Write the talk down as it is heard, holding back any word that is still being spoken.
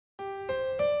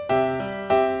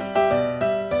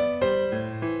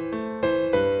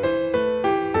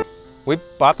We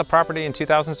bought the property in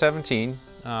 2017.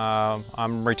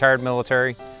 I'm retired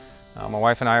military. My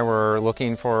wife and I were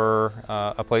looking for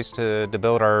a place to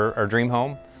build our dream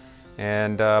home.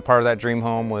 And part of that dream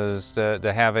home was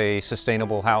to have a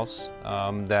sustainable house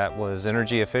that was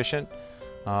energy efficient,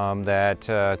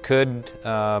 that could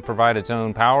provide its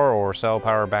own power or sell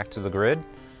power back to the grid.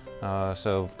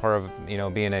 So part of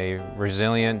being a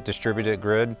resilient distributed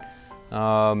grid.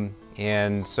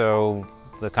 And so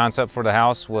the concept for the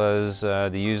house was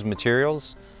to use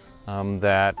materials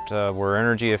that were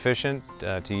energy efficient,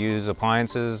 to use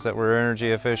appliances that were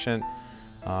energy efficient,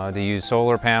 to use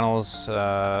solar panels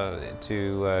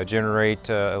to generate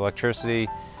electricity.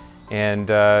 And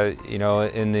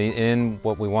in the end,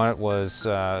 what we wanted was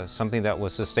something that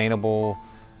was sustainable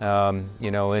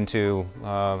into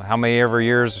how many ever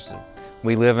years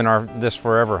we live in this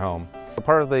forever home.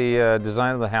 Part of the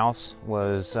design of the house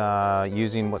was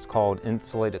using what's called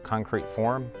insulated concrete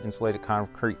form. Insulated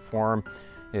concrete form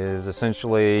is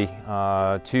essentially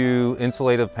two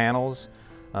insulative panels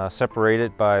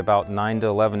separated by about 9 to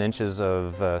 11 inches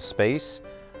of space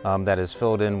that is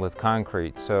filled in with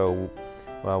concrete. So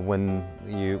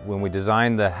when we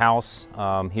designed the house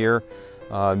here,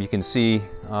 you can see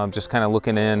just kind of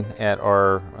looking in at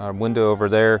our window over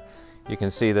there, you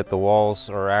can see that the walls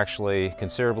are actually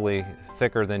considerably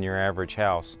thicker than your average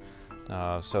house.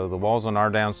 So the walls on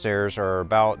our downstairs are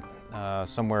about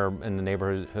somewhere in the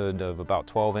neighborhood of about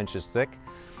 12 inches thick,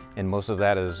 and most of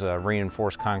that is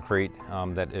reinforced concrete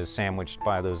that is sandwiched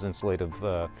by those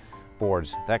insulative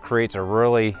boards. That creates a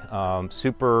really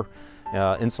super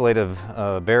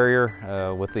insulative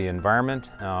barrier with the environment,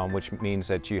 which means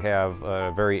that you have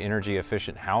a very energy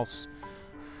efficient house.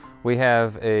 We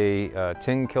have a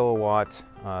 10 kilowatt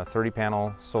 30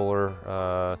 panel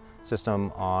solar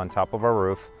system on top of our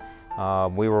roof.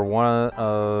 We were one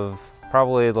of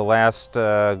probably the last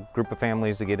group of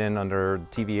families to get in under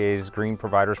TVA's Green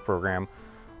Providers Program,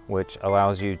 which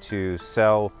allows you to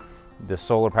sell the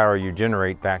solar power you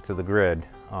generate back to the grid.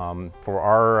 For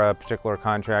our particular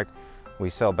contract, we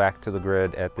sell back to the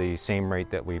grid at the same rate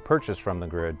that we purchase from the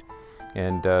grid.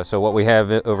 And so what we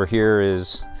have over here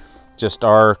is just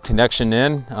our connection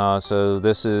in. So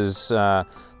this is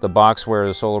the box where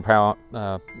the solar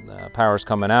power is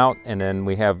coming out, and then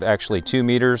we have actually 2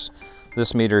 meters.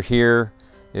 This meter here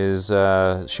is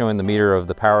showing the meter of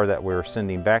the power that we're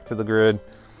sending back to the grid,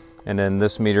 and then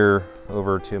this meter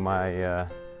over to my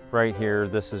right here,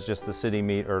 this is just the city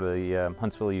meter, or the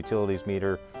Huntsville Utilities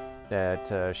meter,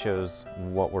 that shows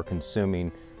what we're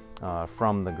consuming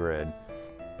from the grid.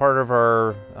 Part of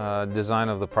our design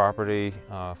of the property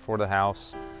for the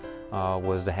house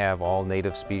was to have all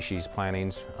native species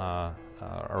plantings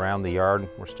around the yard.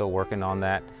 We're still working on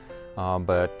that,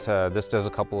 but this does a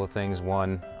couple of things.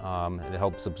 One, it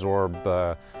helps absorb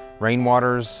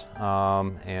rainwaters,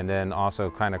 and then also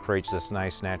kind of creates this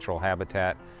nice natural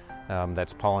habitat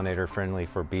that's pollinator friendly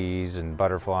for bees and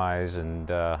butterflies and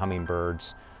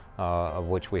hummingbirds, of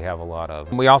which we have a lot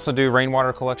of. We also do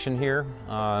rainwater collection here.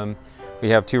 We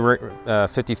have two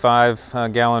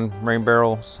 55-gallon rain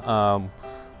barrels,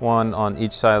 one on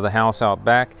each side of the house out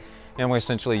back, and we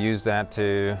essentially use that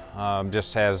to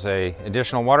just as a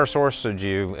additional water source should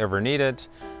you ever need it,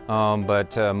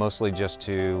 but mostly just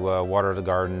to water the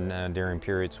garden during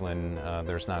periods when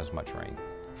there's not as much rain.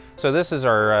 So this is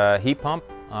our heat pump,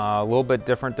 a little bit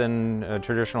different than a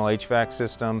traditional HVAC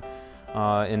system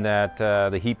in that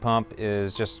the heat pump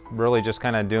is really just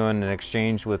kind of doing an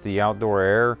exchange with the outdoor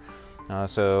air.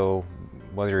 So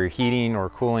whether you're heating or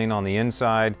cooling on the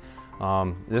inside,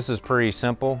 this is pretty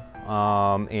simple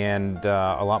and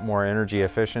a lot more energy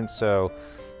efficient. So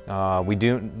we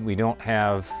don't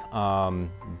have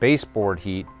baseboard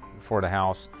heat for the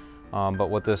house, but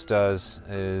what this does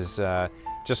is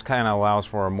just kind of allows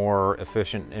for a more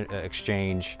efficient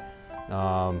exchange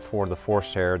for the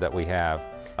forced air that we have.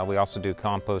 We also do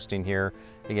composting here.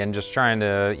 Again, just trying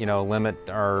to limit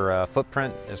our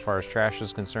footprint as far as trash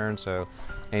is concerned. So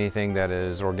anything that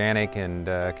is organic and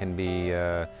can be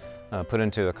put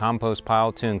into a compost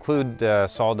pile, to include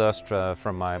sawdust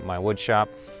from my wood shop,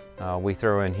 we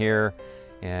throw in here,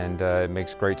 and it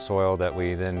makes great soil that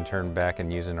we then turn back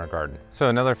and use in our garden. So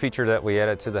another feature that we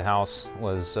added to the house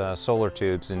was solar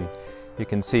tubes, and you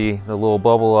can see the little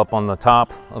bubble up on the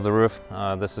top of the roof.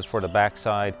 This is for the back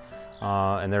side.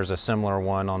 And there's a similar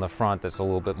one on the front that's a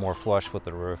little bit more flush with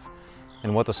the roof.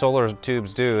 And what the solar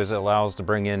tubes do is it allows to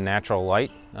bring in natural light,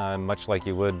 much like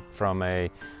you would from a,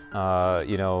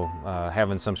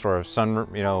 having some sort of sun,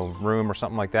 room or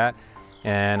something like that,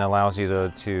 and allows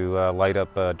you to light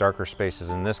up darker spaces.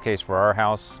 In this case, for our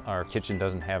house, our kitchen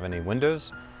doesn't have any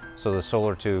windows, So the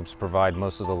solar tubes provide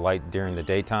most of the light during the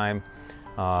daytime,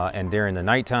 and during the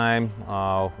nighttime,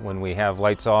 when we have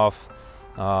lights off,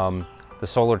 the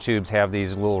solar tubes have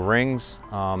these little rings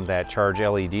that charge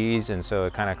LEDs, and so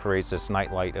it kind of creates this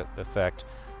night light effect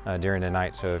during the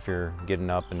night. So if you're getting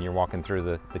up and you're walking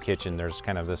through the kitchen, there's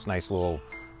kind of this nice little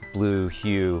blue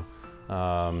hue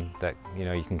that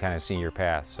you can kind of see your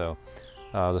path. So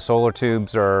the solar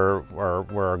tubes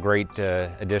were a great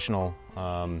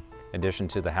addition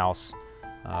to the house,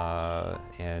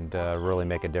 and really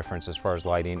make a difference as far as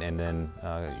lighting and then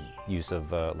use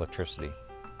of electricity.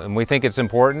 And we think it's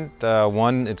important.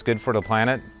 One, it's good for the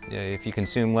planet if you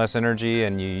consume less energy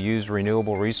and you use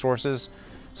renewable resources.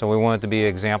 So we want it to be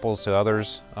examples to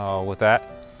others with that.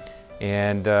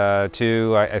 And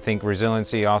two, I think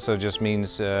resiliency also just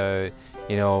means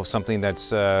something that's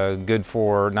good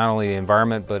for not only the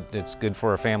environment, but it's good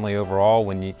for a family overall.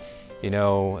 When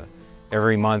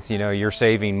every month you're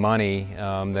saving money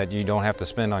that you don't have to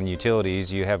spend on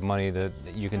utilities, you have money that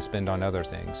you can spend on other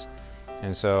things.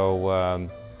 And so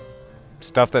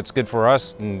stuff that's good for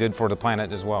us and good for the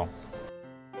planet as well.